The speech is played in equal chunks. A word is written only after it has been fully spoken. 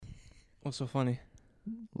What's so funny?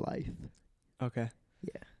 Life. Okay.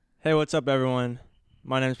 Yeah. Hey, what's up, everyone?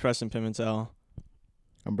 My name is Preston Pimentel,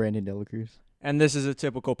 I'm Brandon Delacruz. and this is a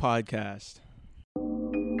typical podcast.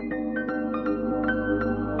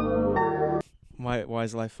 Why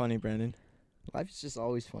is life funny, Brandon? Life is just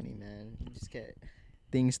always funny, man. You just get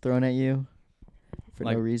things thrown at you for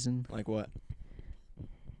no reason. Like what?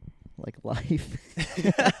 Like life.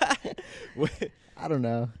 What I don't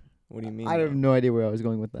know. do you mean? I have no idea where I was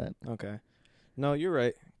going with that. Okay. No, you're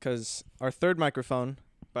right, because our third microphone,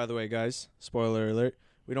 by the way, guys, spoiler alert,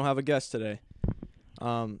 we don't have a guest today.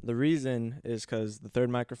 The reason is because the third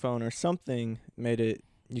microphone or something made it,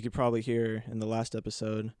 you could probably hear in the last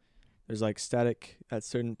episode, there's like static at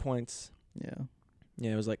certain points. Yeah.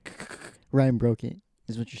 Yeah, it was like, Ryan broke it,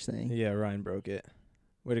 is what you're saying. yeah, Ryan broke it.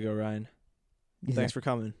 Way to go, Ryan. Yeah. Thanks for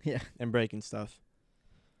coming. Yeah. And breaking stuff.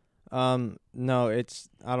 No,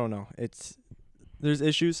 I don't know. There's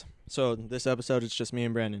issues. So this episode, it's just me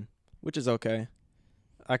and Brandon, which is okay.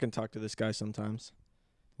 I can talk to this guy sometimes.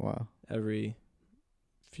 Wow. Every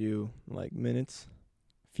few, minutes.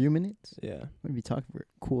 Few minutes? Yeah. We're going to be talking for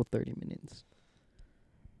a cool 30 minutes.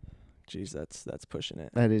 Jeez, that's pushing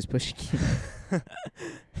it. That is pushing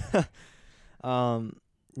it.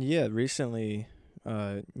 Yeah, recently,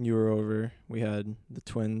 you were over. We had the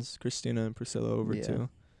twins, Christina and Priscilla, over Yeah. too.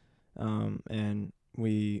 And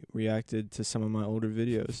we reacted to some of my older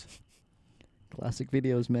videos. Classic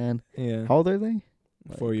videos, man. Yeah. How old are they?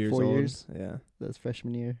 4 years 4 old. years? Yeah. That's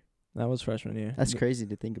freshman year. That was freshman year. That's crazy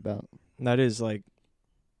to think about. That is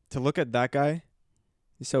to look at that guy,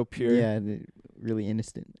 he's so pure. Yeah, really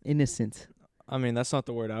innocent. I mean, that's not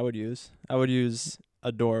the word I would use. I would use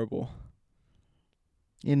adorable.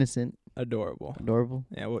 Innocent. Adorable. Adorable.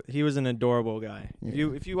 Yeah, well, he was an adorable guy. Yeah.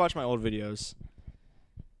 If you watch my old videos,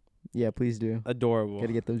 Yeah, please do. adorable.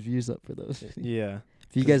 Gotta get those views up for those. Yeah.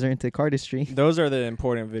 If you guys are into cardistry, Those are the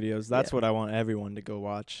important videos. That's Yeah. what I want everyone to go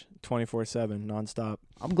watch 24/7 nonstop.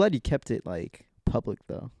 I'm glad you kept it public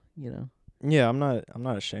though. You know, Yeah, I'm not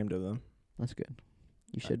ashamed of them. that's good.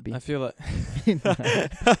 You should be. I feel like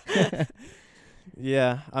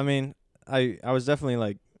yeah, I mean, I was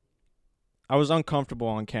definitely I was uncomfortable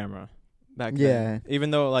on camera back then. Yeah.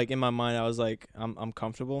 Even though in my mind I was like I'm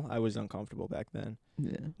comfortable, I was uncomfortable back then.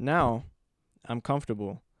 Yeah. Now, I'm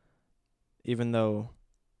comfortable. Even though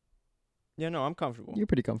I'm comfortable. You're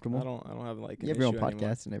pretty comfortable. I don't have an You have your own issue anymore.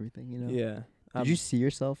 podcast and everything. You know. Yeah. Did you see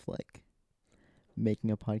yourself making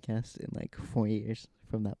a podcast in 4 years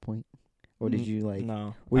from that point, or did you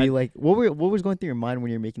No. Were you what was going through your mind when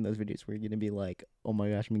you're making those videos? Were you gonna be like, oh my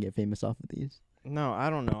gosh, I'm gonna get famous off of these? No, I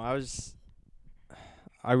don't know.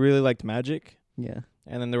 I really liked magic, Yeah.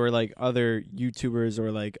 and then there were other YouTubers or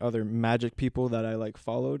other magic people that I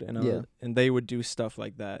followed, and Yeah. and they would do stuff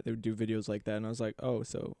like that. They would do videos like that, and I was like, oh,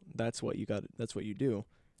 so that's what you do,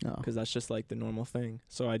 Oh. because that's just the normal thing.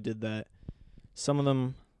 So I did that. Some of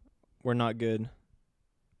them were not good,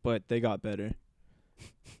 but they got better.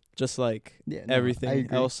 Just Yeah, no, I everything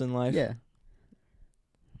agree. else in life. Yeah.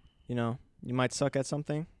 You might suck at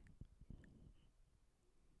something.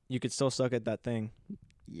 You could still suck at that thing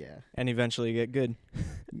Yeah. and eventually get good.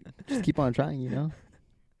 Just keep on trying. You know.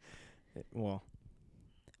 Well,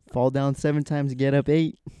 Fall down 7 times, get up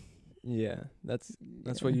 8. yeah, that's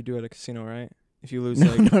Yeah. what you do at a casino, right? If you lose,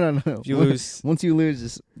 No, no. if you lose, Once you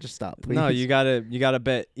lose, just stop. Please. no, you gotta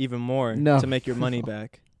bet even more No. to make your money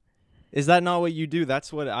back. Is that not what you do?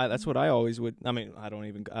 That's what I always would. I mean, I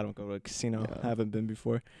don't go to a casino. No. Haven't been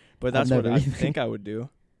before, but I've that's what never I either. think I would do.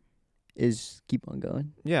 Is keep on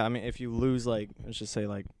going. Yeah, I mean, if you lose let's just say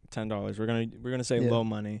 $10, we're gonna say Yeah. low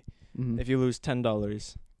money. Mm-hmm. If you lose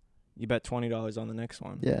 $10, you bet $20 on the next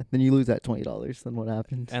one. Yeah, then you lose that $20. Then what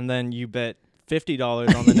happens? And then you bet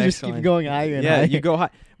 $50 on the You next just one. keep going higher and yeah, higher. you go high.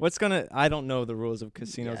 I don't know the rules of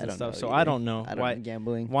casinos Yeah, I and don't stuff, know so either. I don't know I don't why. know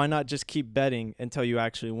gambling. Why not just keep betting until you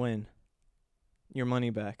actually win your money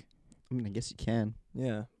back? I mean, I guess you can.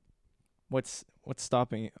 Yeah. What's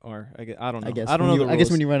stopping it? Or I don't know. I guess. I don't when know you, the I guess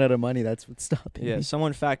rules. when you run out of money, that's what's stopping. Yeah, you.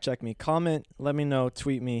 someone fact check me. Comment, let me know,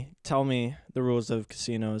 tweet me, tell me the rules of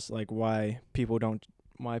casinos, why people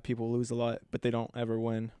lose a lot but they don't ever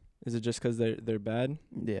win. Is it just 'cause they're bad?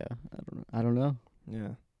 Yeah. I don't know.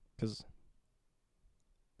 Yeah, 'cause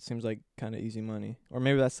it seems like kind of easy money. Or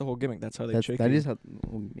maybe that's the whole gimmick. That's how they trick That you. is how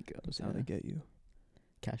it goes. That's how they get you.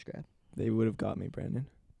 Cash grab. They would have got me, Brandon.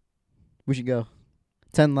 We should go.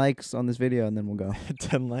 10 likes on this video and then we'll go.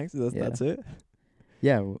 10 likes. Yeah. That's it.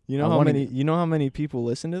 Yeah. You know how many people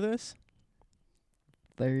listen to this?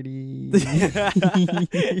 30.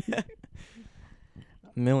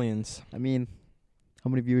 Millions. I mean, how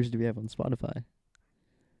many viewers do we have on Spotify?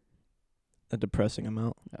 a depressing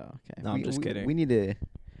amount. Oh, okay. No, I'm just kidding. We need to.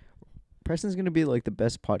 Preston's gonna be like the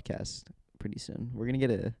best podcast pretty soon. We're gonna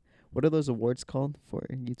get a. What are those awards called for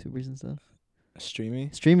YouTubers and stuff? Streamy.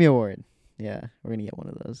 Streamy Award. Yeah, we're gonna get one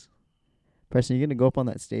of those. Preston, you're gonna go up on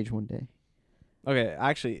that stage one day. Okay,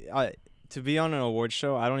 actually, to be on an award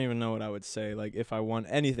show, I don't even know what I would say. Like, if I won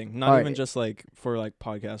anything, not Alright. even just like for like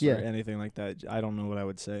podcasts Yeah. or anything like that. I don't know what I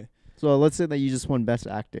would say. So let's say that you just won Best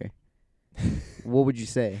Actor. What would you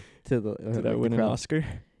say to the? Did like I win the an crowd? Oscar?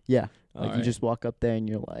 Yeah, like you Alright. just walk up there and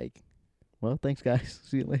you're like, "Well, thanks, guys.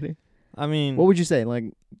 See you later." I mean, What would you say? Like,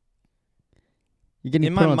 you're getting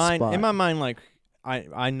in put my on mind, spot. in my mind, like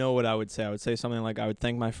I know what I would say. I would say something like I would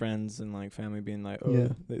thank my friends and like family, being like, oh, Yeah.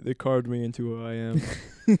 they carved me into who I am.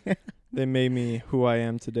 They made me who I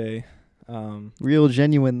am today. Real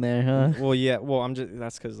genuine there, huh? Well, yeah. Well, I'm just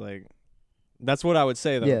that's because like that's what I would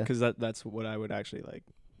say though, Yeah. because that's what I would actually like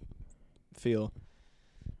feel.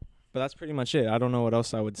 But that's pretty much it. I don't know what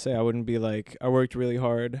else I would say. I wouldn't be like I worked really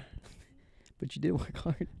hard. But you did work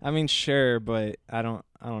hard. I mean, sure, but I don't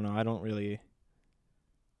know. I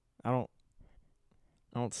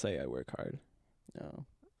don't say I work hard. No,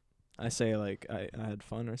 I say like I had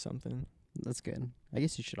fun or something. that's good. I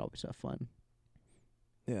guess you should always have fun.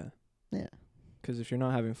 Yeah. Yeah. Because if you're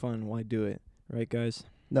not having fun, why do it? Right, guys?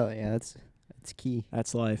 No, yeah, that's key.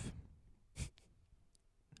 That's life.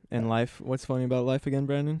 And life, what's funny about life again,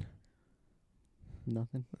 Brandon?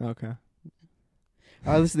 Nothing. Okay.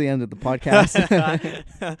 All right, this is the end of the podcast.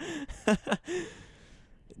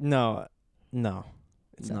 No,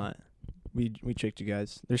 it's No. not. We tricked you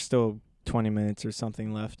guys. There's still 20 minutes or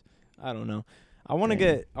something left. I don't know. I want to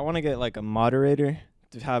get like a moderator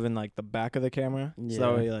to have in like the back of the camera. So that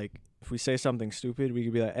Yeah. way, like if we say something stupid, we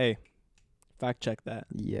could be like, "Hey, fact check that,"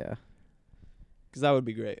 Yeah. because that would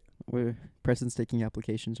be great. Preston's taking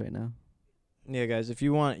applications right now. Yeah, guys. If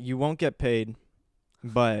you want, you won't get paid,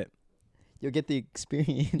 but You'll get the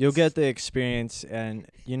experience. you'll get the experience, and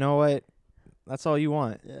you know what? That's all you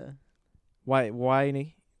want. Yeah. Why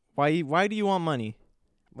do you want money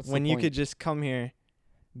What's the when you point? could just come here,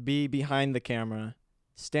 be behind the camera,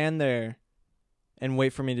 stand there, and wait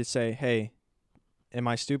for me to say, "Hey, am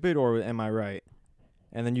I stupid or am I right?"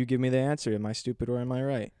 And then you give me the answer, "Am I stupid or am I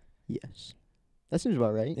right?" Yes. That seems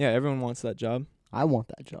about right. Yeah, everyone wants that job. I want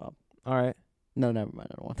that job. All right. No, never mind.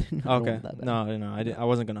 I don't want that. I don't Okay. want that bad. No, I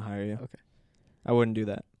wasn't gonna hire you. Okay. I wouldn't do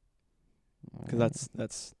that because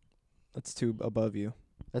Alright. that's too above you.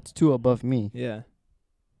 That's too above me. Yeah.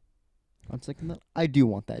 One second though. I do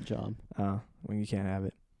want that job. Well, you can't have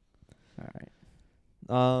it. All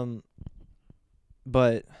right.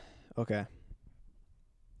 But okay.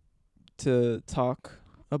 To talk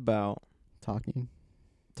about Talking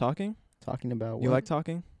about what? You like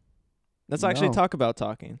talking? Let's actually No. talk about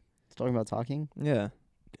talking. Talking about talking? Yeah.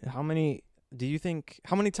 How many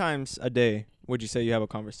times a day would you say you have a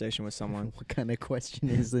conversation with someone? What kind of question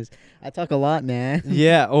is this? I talk a lot, man.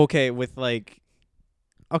 Yeah, okay, with like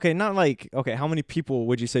not like how many people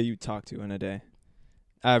would you say you talk to in a day?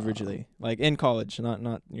 Averagely. Like in college,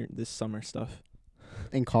 not this summer stuff.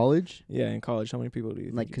 In college? Yeah, in college, how many people do you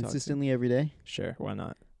think Like you talk to? consistently every day? Sure, why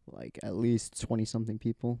not? Like at least 20 something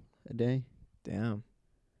people a day. Damn.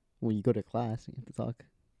 When you go to class, you have to talk.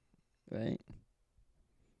 Right?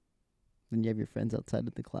 Then you have your friends outside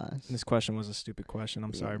of the class. This question was a stupid question.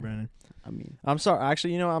 I'm sorry, Yeah. Brandon. I mean, I'm sorry.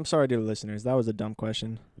 Actually, I'm sorry to the listeners. That was a dumb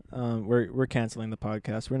question. We're canceling the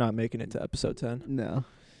podcast. We're not making it to episode 10. no.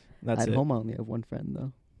 That's at it. home, I only have one friend,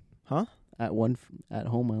 though. Huh? At home,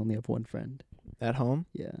 I only have one friend. At home?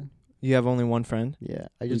 Yeah. You have only one friend? Yeah.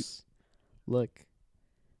 I just look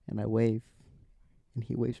and I wave and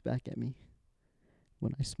he waves back at me.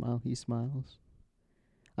 When I smile, he smiles.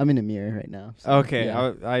 I'm in a mirror right now. So Okay.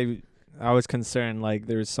 yeah. I was concerned like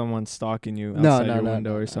there was someone stalking you No, outside no, your no, window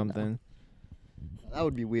no, or no, something. That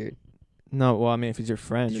would be weird. No, well, I mean, if he's your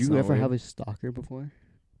friend, Did it's you not ever weird. have a stalker before?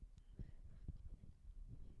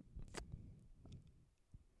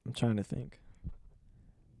 I'm trying to think.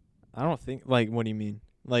 I don't think like. What do you mean?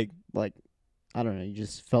 Like, I don't know. You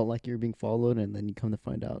just felt like you were being followed, and then you come to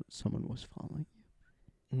find out someone was following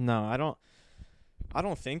no, I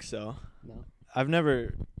don't think so. you. No. I've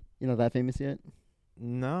never. You're not that famous yet?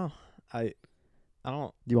 No, I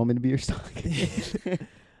don't. Do you want me to be your stalker?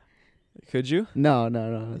 Could you? No.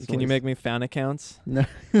 That's Can you always- make me fan accounts? No,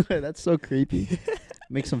 that's so creepy.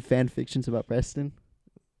 Make some fan fictions about Preston.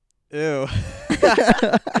 Ew.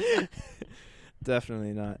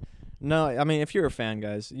 Definitely not. No, I mean, if you're a fan,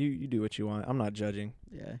 guys, you do what you want. I'm not judging.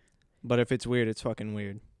 Yeah. But if it's weird, it's fucking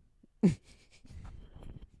weird.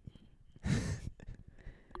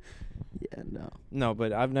 Yeah, no. No,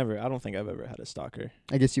 but I don't think I've ever had a stalker.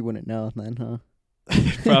 I guess you wouldn't know then, huh?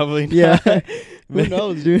 Probably not. Yeah. Who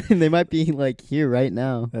knows, dude? They might be like here right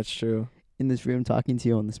now That's true. in this room talking to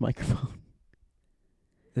you on this microphone.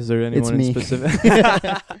 Is there anyone in me. specific?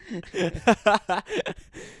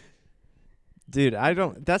 Dude,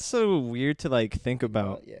 that's so weird to like think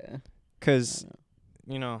about, Yeah. cuz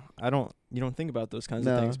I know. you don't think about those kinds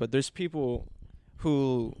No. of things, but there's people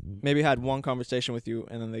who maybe had one conversation with you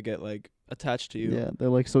and then they get like attached to you. Yeah, they're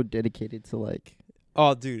like so dedicated to like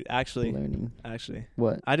Oh, dude, actually, learning.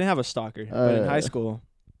 What? I didn't have a stalker, but in high Uh. school,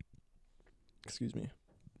 excuse me,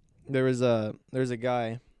 there was a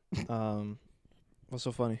guy. What's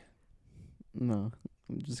so funny? No.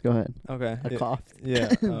 Just go ahead. Okay. I coughed.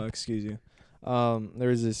 Yeah. Oh, excuse you. There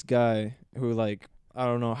was this guy who like I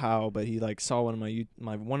don't know how, but he like saw one of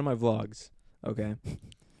my vlogs. Okay.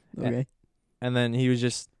 Okay. And then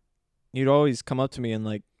he'd always come up to me and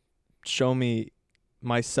like show me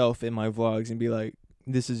myself in my vlogs and be like,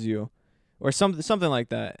 "This is you," or something like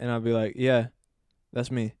that, and I'd be like, "Yeah,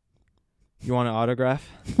 that's me. You want an autograph?"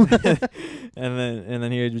 and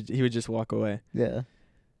then he would just walk away. Yeah.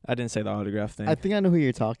 I didn't say the autograph thing. I think I know who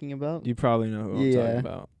you're talking about. You probably know who I'm Yeah. talking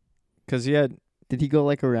about, because he had Did he go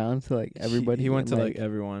like around to like everybody? He went to and, like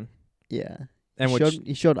everyone, yeah. and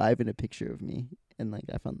He showed Ivan a picture of me, and like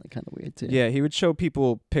I found that kind of weird too. yeah, he would show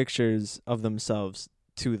people pictures of themselves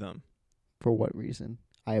to them. For what reason?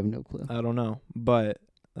 I have no clue. I don't know, but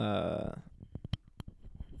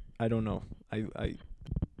I don't know.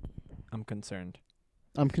 I'm concerned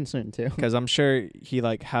I'm concerned too. because I'm sure he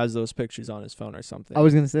like has those pictures on his phone or something. I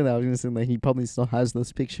was gonna say that. I was gonna say that he probably still has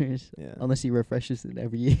those pictures, Yeah. unless he refreshes it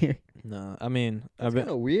every year. No, I mean, That's kind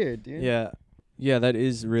of weird, dude. yeah, that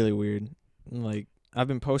is really weird. Like I've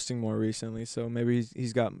been posting more recently, so maybe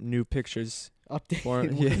he's got new pictures.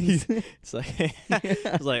 Updated Yeah, ones. It's like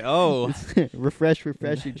it's like oh, refresh your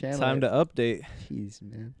channel. time to update. Jeez,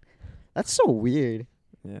 man, that's so weird.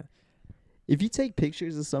 Yeah. If you take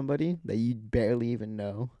pictures of somebody that you barely even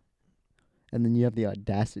know, and then you have the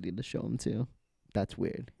audacity to show them to, that's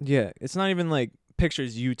weird. Yeah, it's not even like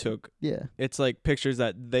pictures you took. Yeah. It's like pictures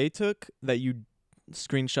that they took that you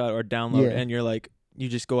screenshot or download, Yeah. and you're like, you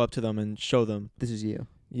just go up to them and show them. This is you.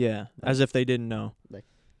 Yeah, as if they didn't know.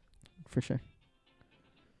 For sure.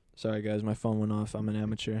 Sorry, guys, my phone went off. I'm an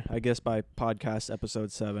amateur. I guess by podcast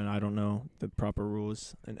episode 7, I don't know the proper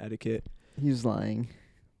rules and etiquette. He was lying.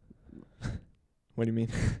 What do you mean?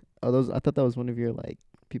 I thought that was one of your like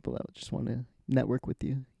people that would just want to network with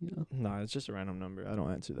you. You know. No, it's just a random number. I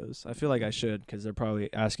don't answer those. I feel like I should because they're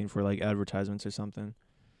probably asking for like advertisements or something.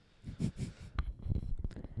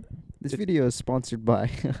 This video is sponsored by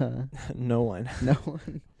No one. no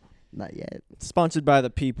one. Not yet. Sponsored by the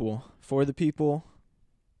people. For the people.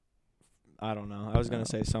 I don't know. I was gonna Oh.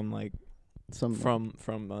 say some like Some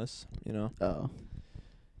from us, you know. oh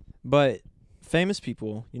But famous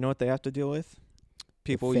people, you know what they have to deal with?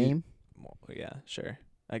 People fame. Well, yeah, sure.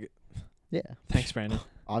 Yeah. Thanks, Brandon.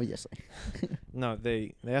 Obviously. No,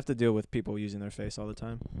 they have to deal with people using their face all the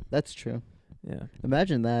time. That's true. Yeah.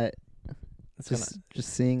 Imagine that. It's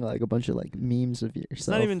Just seeing like a bunch of like memes of yourself. It's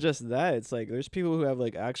not even just that. It's like there's people who have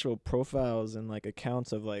like actual profiles and like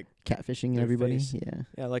accounts of like catfishing their everybody. face.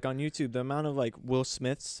 Yeah. like on YouTube, the amount of like Will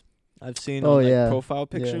Smiths I've seen Oh, on like yeah. profile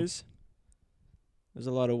Yeah. pictures. There's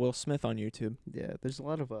a lot of Will Smith on YouTube. Yeah. There's a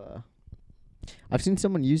lot of I've seen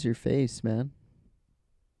someone use your face, man.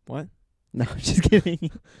 What? No, just kidding.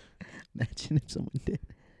 Imagine if someone did.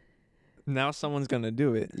 Now someone's gonna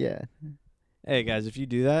do it. Yeah. Hey guys, if you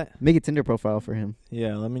do that, Make a Tinder profile for him.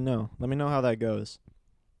 yeah, let me know. Let me know how that goes.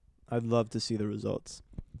 I'd love to see the results.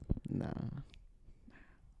 Nah.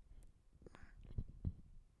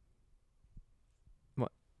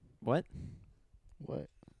 What? What?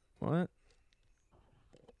 What?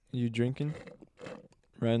 You drinking?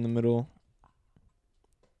 Right in the middle.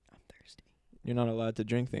 I'm thirsty. You're not allowed to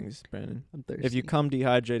drink things, Brandon. I'm thirsty. If you come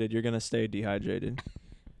dehydrated, you're gonna stay dehydrated.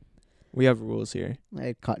 We have rules here. I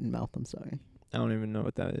had cotton mouth. I'm sorry. I don't even know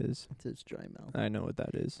what that is. It says dry mouth. I know what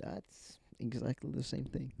that is. That's exactly the same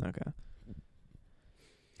thing. Okay.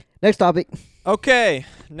 Next topic. Okay.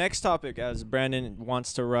 Next topic, as Brandon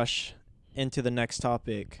wants to rush into the next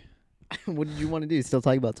topic. What did you want to do? Still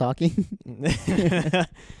talking about talking? The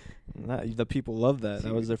people love that.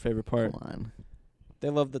 That was their favorite part. Come on. They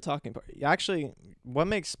love the talking part. Actually, what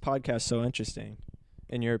makes podcasts so interesting,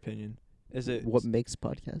 in your opinion? Is it What makes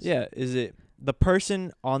podcasts? Yeah, is it the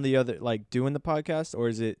person on the other, like, doing the podcast, or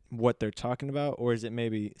is it what they're talking about, or is it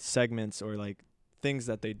maybe segments or, like, things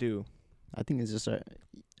that they do? I think it's just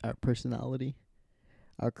our personality,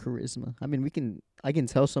 our charisma. I mean, I can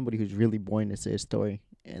tell somebody who's really boring to say a story,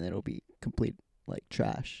 and it'll be complete like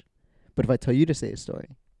trash. But if I tell you to say a story,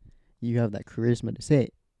 you have that charisma to say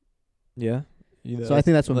it. Yeah. So I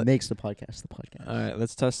think that's what makes the podcast the podcast. All right,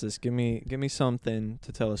 let's test this. Give me something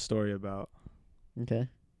to tell a story about. Okay.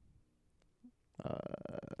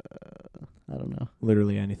 I don't know.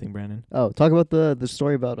 Literally anything, Brandon. Oh, talk about the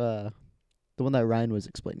story about the one that Ryan was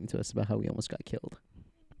explaining to us about how we almost got killed.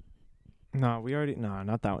 No,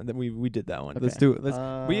 not that one. We did that one. Okay. Let's do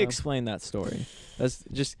it. We explain that story. That's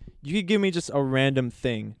just, you could give me just a random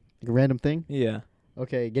thing. Like a random thing? Yeah.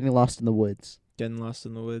 Okay, getting lost in the woods. Getting lost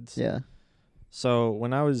in the woods. Yeah. So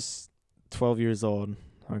when I was 12 years old,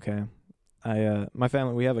 okay, my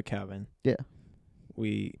family, we have a cabin. Yeah.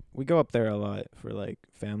 We go up there a lot for like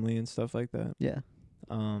family and stuff like that. Yeah.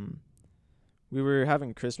 We were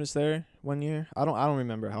having Christmas there one year. I don't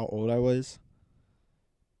remember how old I was.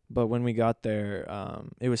 But when we got there,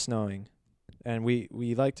 it was snowing, and we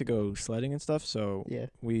like to go sledding and stuff. So Yeah.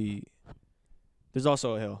 there's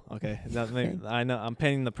also a hill. Okay, I know I'm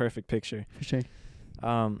painting the perfect picture. For sure.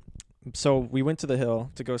 So we went to the hill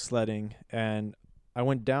to go sledding, and I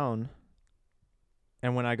went down.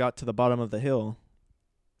 And when I got to the bottom of the hill,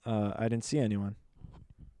 I didn't see anyone.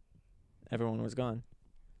 Everyone was gone.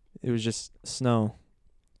 It was just snow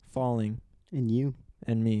falling, And you.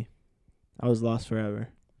 and me. I was lost forever.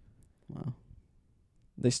 Wow.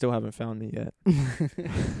 They still haven't found me yet.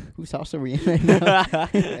 Whose house are we in right now?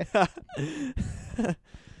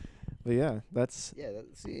 But yeah, that's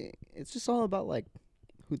See, it's just all about like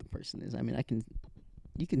who the person is. I mean,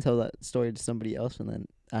 you can tell that story to somebody else and then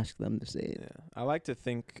ask them to say it. yeah. I like to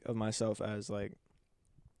think of myself as like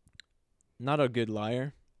not a good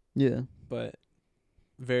liar, Yeah. but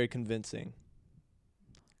very convincing.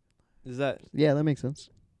 Does that makes sense.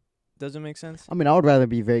 it make sense? I mean, I would rather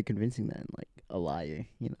be very convincing than like a liar,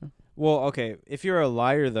 you know. Well, okay, if you're a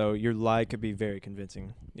liar though, your lie could be very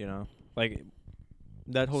convincing, you know? Like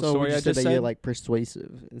that whole So story you I said just that said. you're like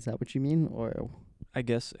persuasive. Is that what you mean, or I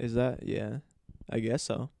guess yeah. I guess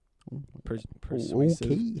so.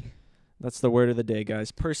 Persuasive. Okay. That's the word of the day,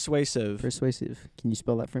 guys. Persuasive. Persuasive. Can you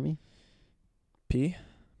spell that for me?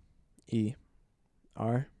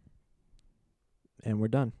 P-E-R. And we're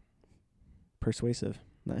done. Persuasive.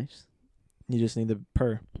 Nice. You just need the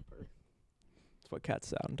purr. That's what cats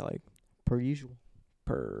sound like. Per usual.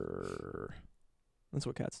 Purr. That's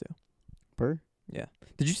what cats do. Per? Yeah.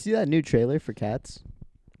 Did you see that new trailer for Cats?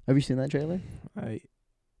 Have you seen that trailer?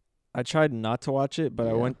 I tried not to watch it, but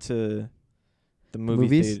I Yeah. went to the movie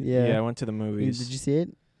Movies? theater. Yeah. I went to the movies. Did you see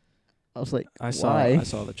it? I was like, I saw why?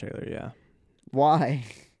 the trailer, yeah. Why?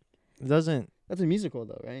 It doesn't. That's a musical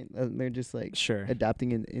though, right? They're just like Sure.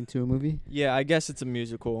 adapting it into a movie. Yeah, I guess it's a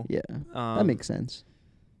musical. Yeah. That makes sense.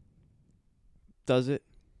 Does it?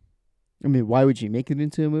 I mean, why would you make it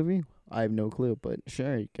into a movie? I have no clue, but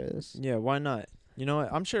sure, I guess. Yeah, why not? You know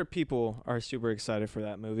what? I'm sure people are super excited for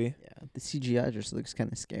that movie. Yeah, the CGI just looks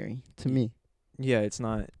kind of scary to me. Yeah, it's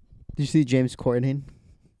not. Did you see James Corden?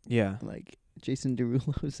 Yeah. Like Jason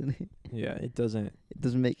Derulo's in it. Yeah, it doesn't. It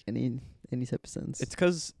doesn't make any type of sense. It's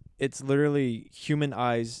 'cause it's literally human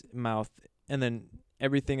eyes, mouth, and then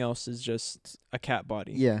everything else is just a cat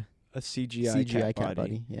body. yeah, A CGI cat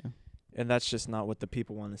body. Yeah, And that's just not what the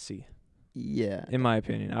people want to see, yeah. in my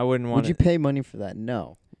opinion. I wouldn't want Would you pay money for that?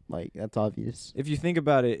 No, like that's obvious. If you think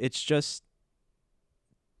about it, it's just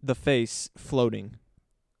the face floating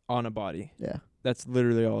on a body. Yeah, That's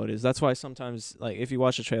literally all it is. That's why sometimes, like, if you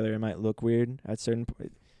watch a trailer, it might look weird at certain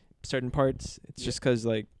parts. It's just 'cause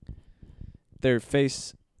like their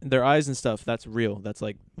face, their eyes and stuff, that's real. That's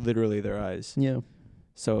like literally their eyes. yeah.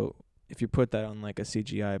 So if you put that on like a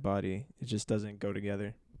CGI body, it just doesn't go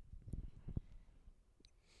together.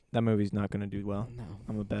 That movie's not gonna do well. No.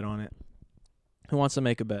 I'm gonna bet on it. Who wants to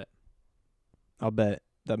make a bet? I'll bet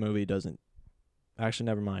that movie doesn't. Actually,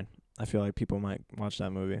 never mind. I feel like people might watch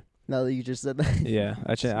that movie. Now that you just said that. Yeah,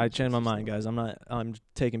 I changed my mind, guys. I'm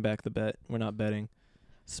taking back the bet. We're not betting.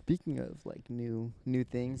 Speaking of like new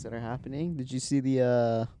things that are happening, did you see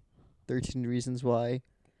the 13 Reasons Why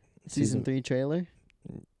season 3 trailer?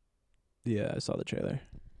 Yeah, I saw the trailer.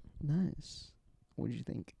 Nice. What did you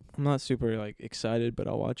think? I'm not super like excited, but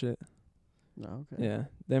I'll watch it. No, okay. Yeah,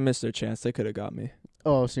 they missed their chance. They could have got me.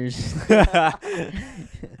 Oh, so you're just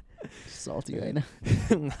salty right now.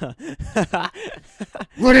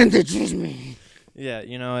 Why didn't they choose me? Yeah,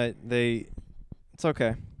 you know what? It's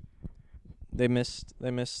okay. They missed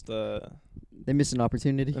They missed an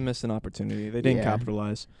opportunity. They missed an opportunity. They didn't Yeah.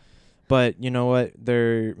 capitalize. But you know what?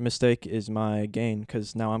 Their mistake is my gain,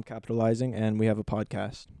 'cause now I'm capitalizing and we have a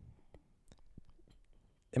podcast.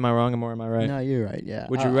 Am I wrong or am I right? No, you're right. Yeah.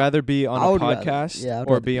 Would you rather be on I a would rather- podcast yeah, I'd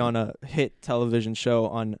or rather be be- on a hit television show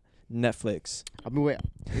on Netflix. I mean, wait.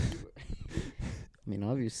 I mean,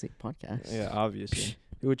 obviously, podcast. Yeah, obviously.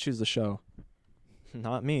 Who would choose the show?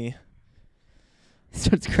 Not me.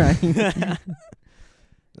 Starts crying.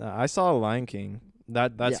 I saw Lion King.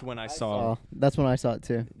 That's Yeah, when I saw. That's when I saw it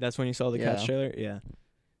too. That's when you saw the Yeah. Cats trailer. Yeah.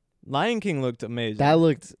 Lion King looked amazing. That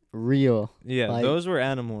looked real. yeah, like- those were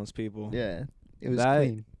animals, people. Yeah, it was That-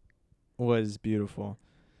 clean. Was beautiful.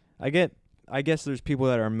 I guess there's people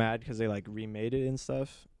that are mad because they like remade it and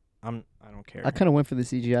stuff. I don't care. I kind of went for the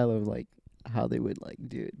CGI of like how they would like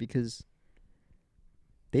do it because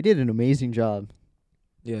they did an amazing job.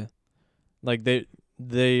 Yeah. Like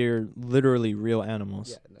they're literally real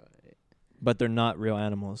animals. no, But they're not real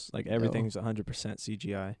animals. Like everything's 100%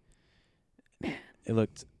 CGI. It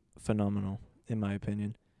looked phenomenal in my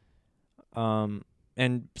opinion.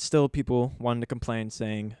 And still people wanted to complain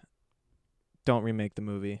saying don't remake the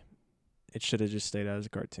movie. It should have just stayed as a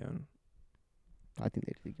cartoon. I think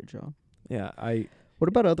they did a good job. Yeah, What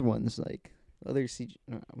about other ones like other CGI?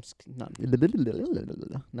 Not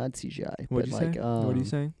CGI. What'd you but like, say? What are you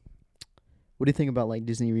saying? What do you think about like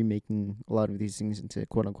Disney remaking a lot of these things into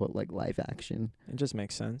quote unquote like live action? It just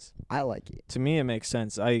makes sense. I like it. To me it makes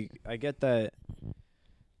sense. I get that.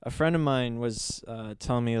 A friend of mine was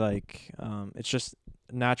telling me like it's just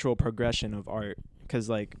natural progression of art cuz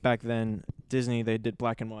like back then Disney they did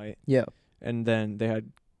black and white Yeah. and then they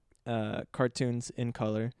had cartoons in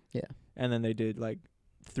color. Yeah. And then they did like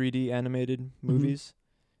 3D animated movies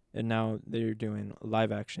and now they're doing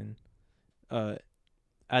live action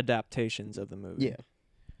adaptations of the movie. Yeah.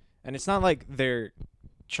 And it's not like they're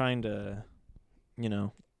trying to,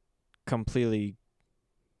 completely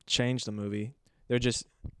change the movie. They're just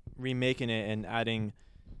remaking it and adding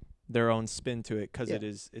their own spin to it because Yeah.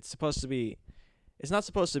 it's not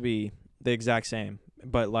supposed to be the exact same,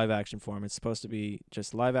 but live action form. It's supposed to be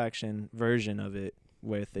just live action version of it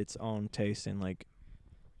with its own taste and like,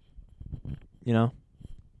 I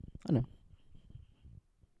know.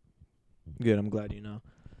 Good, I'm glad you know.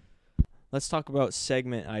 Let's talk about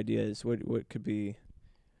segment ideas. What could be,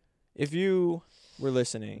 if you were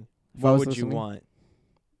listening, If I what was would listening? you want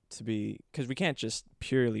to be? Because we can't just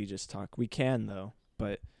purely just talk. We can though,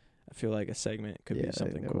 but I feel like a segment could Yeah, be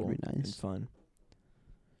something that cool would be and nice. fun.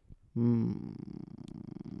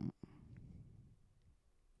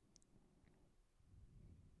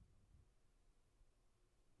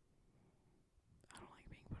 I don't like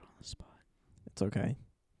being put on the spot. It's okay.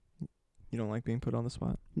 You don't like being put on the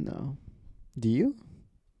spot? No. Do you?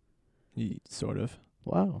 Sort of.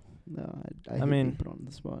 Wow. No, I hate mean- being put on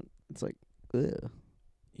the spot. It's like, ugh.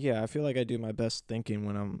 Yeah, I feel like I do my best thinking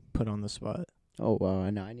when I'm put on the spot. Oh wow, I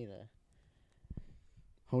know. I need to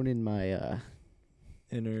hone in my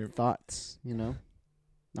Inner thoughts.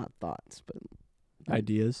 Not thoughts, but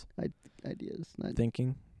ideas, ideas. Not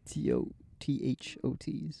thinking,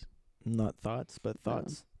 THOTs. not thoughts, but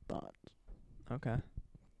thoughts. Thoughts. Okay.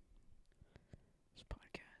 This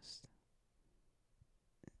podcast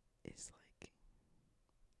is like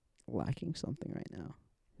lacking something right now.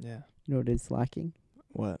 Yeah. You know what it's lacking?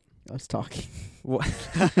 What? Us talking. What?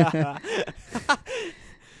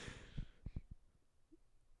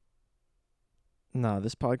 No,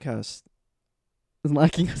 this podcast. It's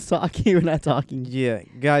lacking us talking. We're not talking. Yeah,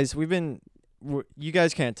 guys, you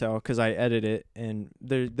guys can't tell because I edit it, and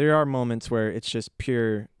there are moments where it's just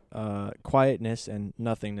pure quietness and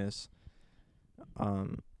nothingness.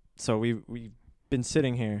 So we've been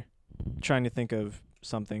sitting here trying to think of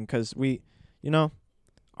something because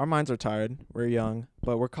our minds are tired. We're young,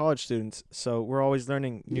 but we're college students, so we're always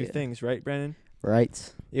learning new Yeah. things, right, Brandon?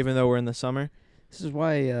 Right. Even though we're in the summer. This is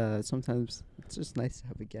why sometimes it's just nice to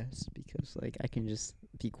have a guest because like I can just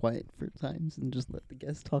be quiet for times and just let the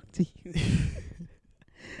guest talk to you.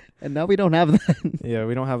 And now we don't have that. Yeah,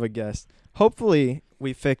 we don't have a guest. Hopefully,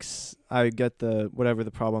 I get whatever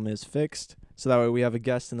the problem is fixed, so that way we have a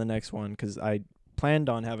guest in the next one, because I planned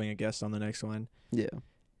on having a guest on the next one, Yeah.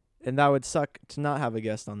 and that would suck to not have a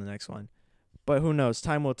guest on the next one. But who knows?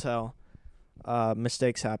 Time will tell.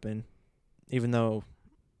 Mistakes happen, even though,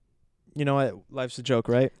 you know what? Life's a joke,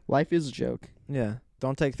 right? Life is a joke. Yeah.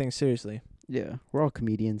 Don't take things seriously. Yeah. We're all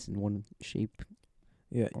comedians in one shape.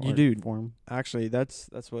 Yeah, or you do. form. Actually, that's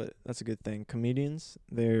a good thing. Comedians,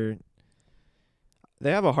 they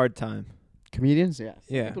have a hard time. Comedians, yeah. Some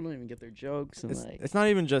Yeah. people don't even get their jokes and It's not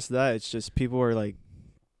even just that. It's just people are like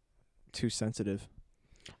too sensitive.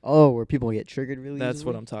 where people get triggered really That's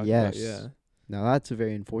what easily? I'm talking Yes. about. Yeah. Now that's a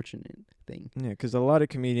very unfortunate thing. Yeah, because a lot of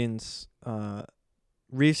comedians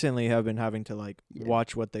recently have been having to like Yeah.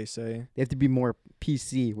 watch what they say. They have to be more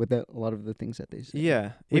PC with a lot of the things that they say.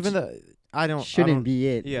 Yeah, Which even though I don't Shouldn't be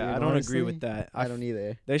it. Yeah, dude, I don't agree honestly. with that. I don't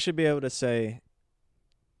either. They should be able to say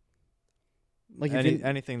Like if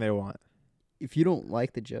anything they want. if you don't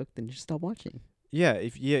like the joke, then just stop watching. Yeah,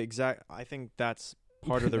 exact. I think that's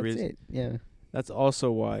part of the That's reason. it. Yeah, That's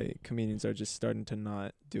also why comedians are just starting to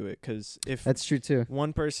not do it. Because if that's true too.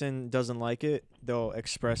 one person doesn't like it, they'll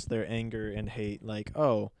express their anger and hate. Like,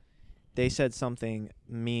 oh, they said something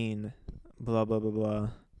mean, blah, blah, blah, blah.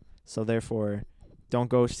 So therefore, don't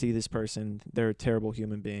go see this person. They're a terrible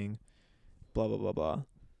human being, blah, blah, blah, blah.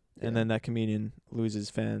 Yeah. And then that comedian loses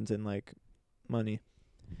fans and, like, money,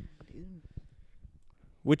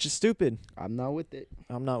 which is stupid. I'm not with it.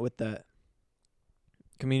 I'm not with that.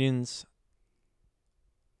 Comedians.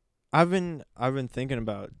 I've been thinking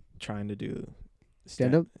about trying to do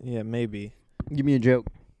Stand up? Yeah, maybe. Give me a joke.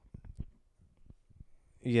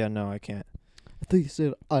 Yeah, no, I can't. I thought you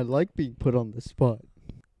said I like being put on the spot.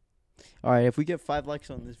 All right, if we get 5 likes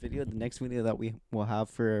on this video, the next video that we will have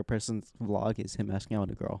for a person's vlog is him asking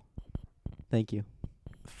out a girl. Thank you.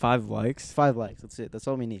 5 likes? 5 likes. That's it. That's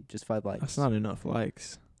all we need. Just 5 likes. That's not enough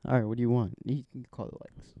likes. All right, what do you want? You can call it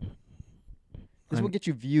likes. This will I'm- get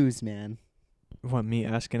you views, man. What, me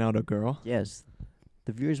asking out a girl? Yes.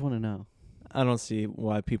 The viewers want to know. I don't see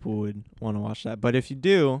why people would want to watch that. But if you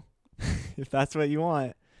do, if that's what you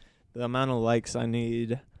want, the amount of likes I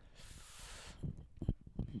need,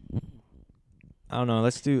 I don't know.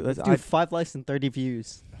 Let's do 5 likes and 30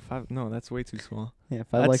 views. 5. No, that's way too small. Yeah,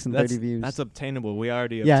 5 likes and 30 views. That's obtainable. We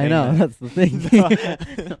already yeah, I obtained know. that. That's the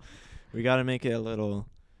thing. We got to make it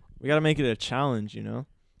we got to make it a challenge, you know?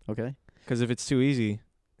 Okay. Because if it's too easy,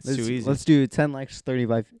 it's too easy. Let's do 10 likes,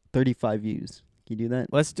 35 views. Can you do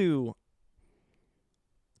that? Let's do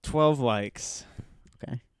 12 likes.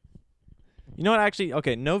 Okay. You know what? Actually,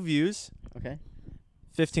 okay, no views, Okay.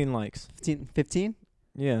 15 likes. 15?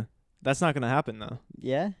 Yeah. That's not going to happen, though.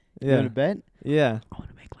 Yeah? You Yeah. want to bet? Yeah. I want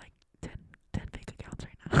to make like 10 fake accounts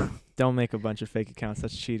right now. Don't make a bunch of fake accounts.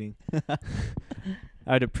 That's cheating.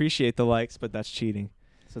 I'd appreciate the likes, but that's cheating.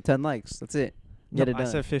 So 10 likes. That's it. Get it I done.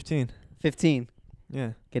 said 15. 15.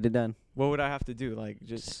 Yeah. Get it done. What would I have to do? Like,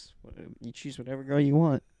 just... You choose whatever girl you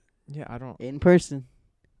want. Yeah, I don't... In person.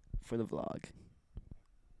 For the vlog.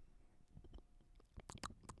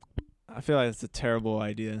 I feel like it's a terrible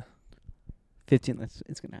idea. 15.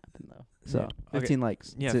 It's going to happen, though. So, Yeah. 15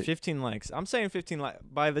 likes. Yeah, That's it. 15 likes. I'm saying 15 likes.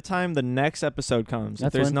 By the time the next episode comes, if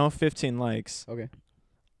That's there's fine. no 15 likes, Okay.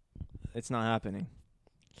 it's not happening.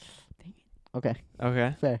 Okay.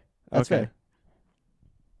 Okay? Fair. That's okay. fair.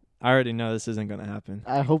 I already know this isn't going to happen.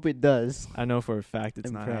 I hope it does. I know for a fact it's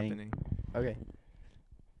I'm not praying. happening. Okay.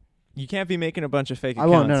 You can't be making a bunch of fake I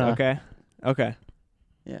accounts, won't, no. okay? Okay.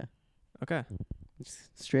 Yeah. Okay.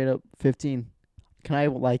 Straight up 15. Can I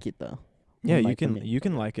like it, though? Yeah, Like you the can meme. you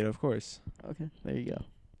can like it, of course. Okay. There you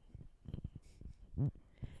go.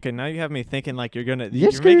 Okay, now you have me thinking like you're gonna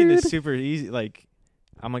You're you're making this scared. super easy. Like,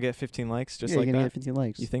 I'm gonna get 15 likes just yeah, like you're gonna that. get 15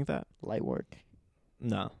 likes. You think that? Light work.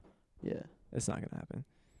 No, Yeah. it's not gonna happen.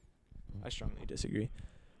 I strongly disagree.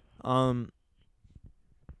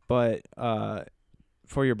 But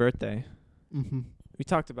for your birthday, Mm-hmm. we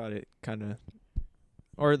talked about it kind of,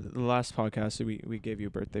 or the last podcast we gave you a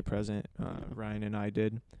birthday present. Ryan and I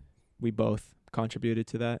did. We both contributed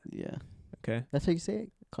to that. Yeah. Okay. That's how you say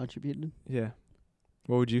it? Contributed? Yeah.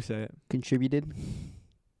 What would you say? Contributed?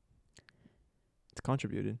 It's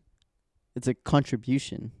contributed. It's a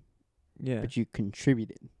contribution, Yeah. but you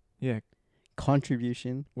contributed. Yeah.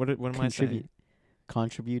 Contribution. What am I saying? Contribute.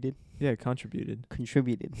 Contributed. Yeah, contributed.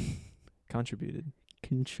 Contributed. Contributed.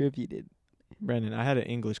 Contributed. Brandon, I had an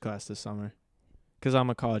English class this summer. 'Cause I'm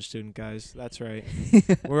a college student, guys. That's right.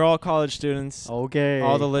 We're all college students. Okay.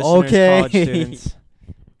 All the listeners, okay. college students.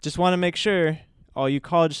 Just want to make sure, all you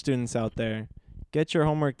college students out there, get your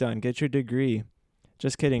homework done. Get your degree.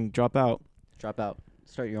 Just kidding. Drop out. Drop out.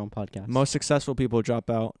 Start your own podcast. Most successful people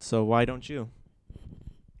drop out. So why don't you?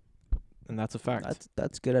 And that's a fact.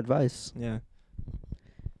 That's good advice. Yeah.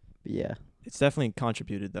 But yeah. It's definitely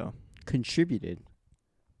contributed, though. Contributed.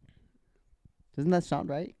 Doesn't that sound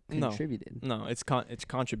right? No. Contributed. No, it's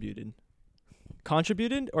contributed.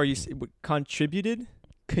 Contributed? Or contributed?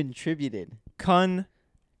 Contributed.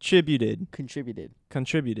 Contributed. Contributed.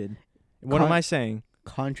 Contributed. What am I saying?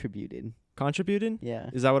 Contributed. Contributed? Yeah.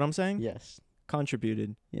 Is that what I'm saying? Yes.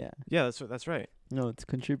 Contributed. Yeah. Yeah, that's right. No, it's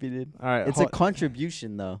contributed. All right. It's a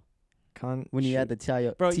contribution though. When you add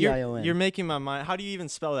the Bro, T-I-O-N. you're making my mind. How do you even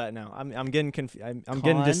spell that now? I'm getting I'm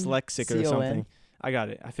getting dyslexic or C-O-N. something. I got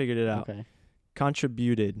it. I figured it out. Okay.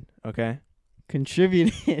 Contributed. Okay.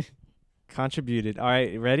 Contributed. Contributed. All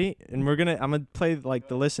right, ready? And I'm gonna play like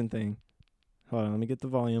the listen thing. Hold on, let me get the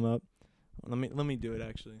volume up. Let me do it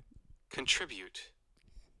actually. Contribute.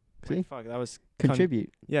 See? Wait, fuck, that was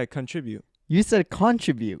Contribute. yeah, contribute. You said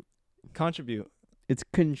contribute. Contribute. It's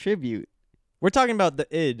contribute. We're talking about the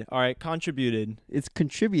id. All right, contributed. It's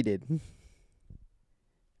contributed.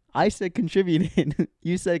 I said contributed.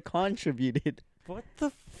 You said contributed. What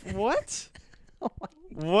the what?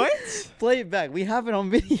 What? Play it back. We have it on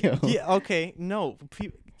video. Yeah, okay. No.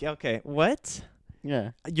 Okay. What?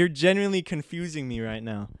 Yeah. You're genuinely confusing me right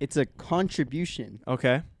now. It's a contribution,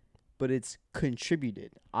 Okay. but it's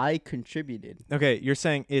contributed. I contributed. Okay, you're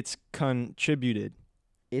saying it's contributed.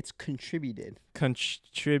 It's contributed.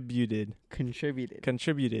 Contributed. Contributed.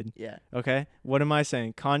 Contributed. Yeah. Okay. What am I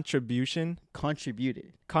saying? Contribution?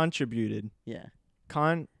 Contributed. Contributed. Yeah.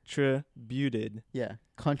 Contributed. Yeah.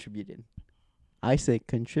 Contributed. I say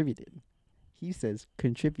contributed. He says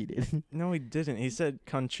contributed. No, he didn't. He said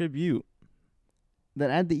contribute. Then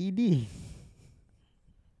add the ed.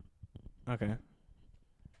 Okay.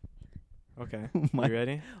 Okay. Oh my, You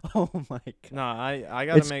ready? oh my god. No, I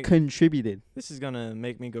gotta It's make contributed. this is gonna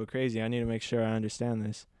make me go crazy. I need to make sure I understand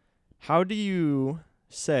this. How do you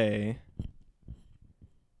say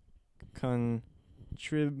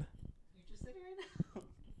contrib?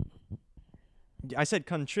 I said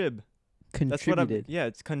contrib. That's what Contributed. yeah,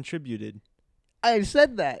 it's contributed. I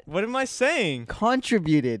said that. What am I saying?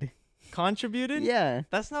 Contributed. Contributed? Yeah.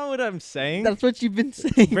 That's not what I'm saying. That's what you've been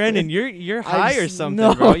saying. Brandon, you're high or something,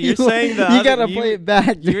 no, bro. You're saying the you other, gotta play it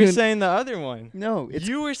back, dude. You're saying the other one. no, it's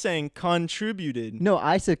You were saying contributed. no.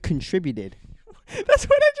 I said contributed. That's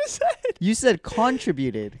what I just said. You said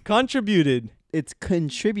contributed. Contributed. It's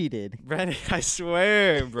contributed. Brandon, I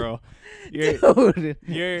swear, bro. You're Dude.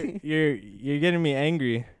 you're getting me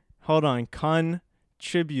angry. Hold on.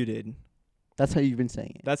 Contributed. That's how you've been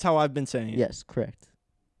saying it. That's how I've been saying it. Yes, correct.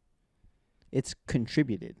 It's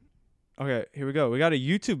contributed. Okay, here we go. We got a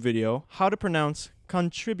YouTube video. How to pronounce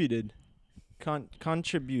contributed.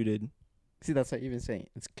 Contributed. See, that's how you've been saying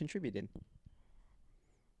it. It's contributed.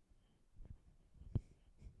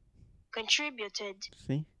 Contributed.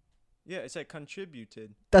 See? Yeah, it's like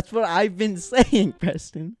contributed. That's what I've been saying,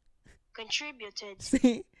 Preston. Contributed.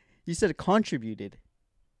 See? You said contributed.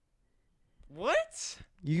 What?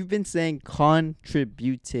 You've been saying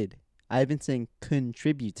contributed. I've been saying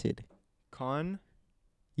contributed.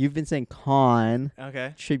 You've been saying Okay.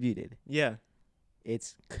 contributed. Yeah.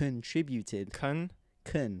 It's contributed. That's not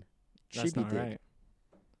Contributed. right.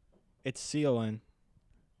 It's CON.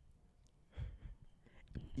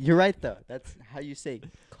 You're right, though. That's how you say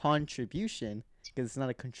contribution, because it's not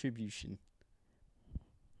a contribution.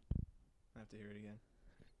 I have to hear it again.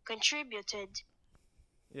 Contributed.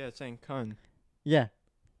 Yeah, it's saying con. Yeah.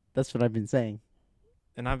 That's what I've been saying.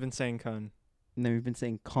 And I've been saying con. And then we've been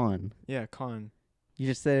saying con. Yeah, con. You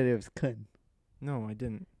just said it was kun. No, I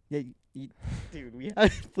didn't. Yeah, dude, we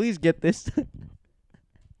have, please get this.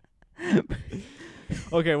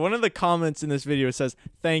 Okay, one of the comments in this video says,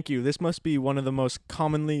 "Thank you. This must be one of the most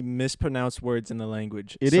commonly mispronounced words in the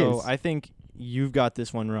language." It so is. I think you've got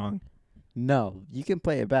this one wrong. No, you can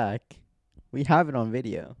play it back. We have it on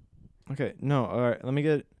video. Okay, no, all right. Let me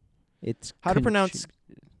get It's how to pronounce.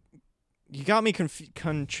 You got me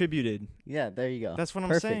contributed. Yeah, there you go. That's what I'm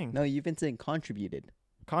Perfect. saying. No, you've been saying contributed.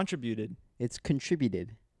 Contributed. It's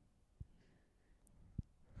contributed.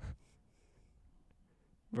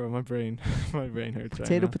 Bro, my brain hurts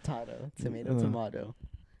Potato, right potato. Tomato, Uh. tomato.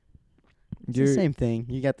 It's now. the same thing.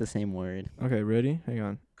 You got the same word. Okay, ready? Hang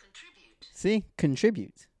on. Contribute. See?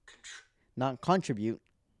 Contribute. Not contribute.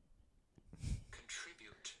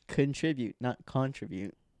 Contribute. Contribute, not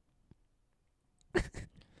contribute.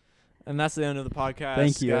 And that's the end of the podcast.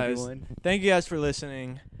 Thank you, guys. everyone. Thank you guys for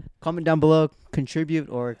listening. Comment down below, contribute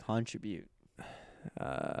or contribute.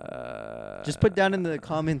 Just put down in the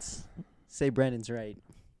comments, say Brandon's right.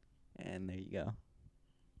 And there you go.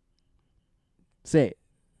 Say it.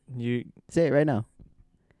 You Say it right now.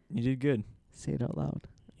 did good. Say it out loud.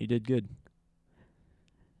 You did good.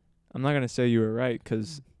 I'm not gonna say you were right,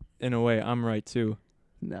 'cause in a way I'm right too.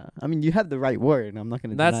 No, I mean you have the right word. I'm not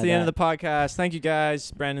gonna. That's the end of the podcast. Thank you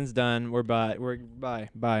guys. Brandon's done. We're bye.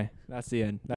 Bye. That's the end.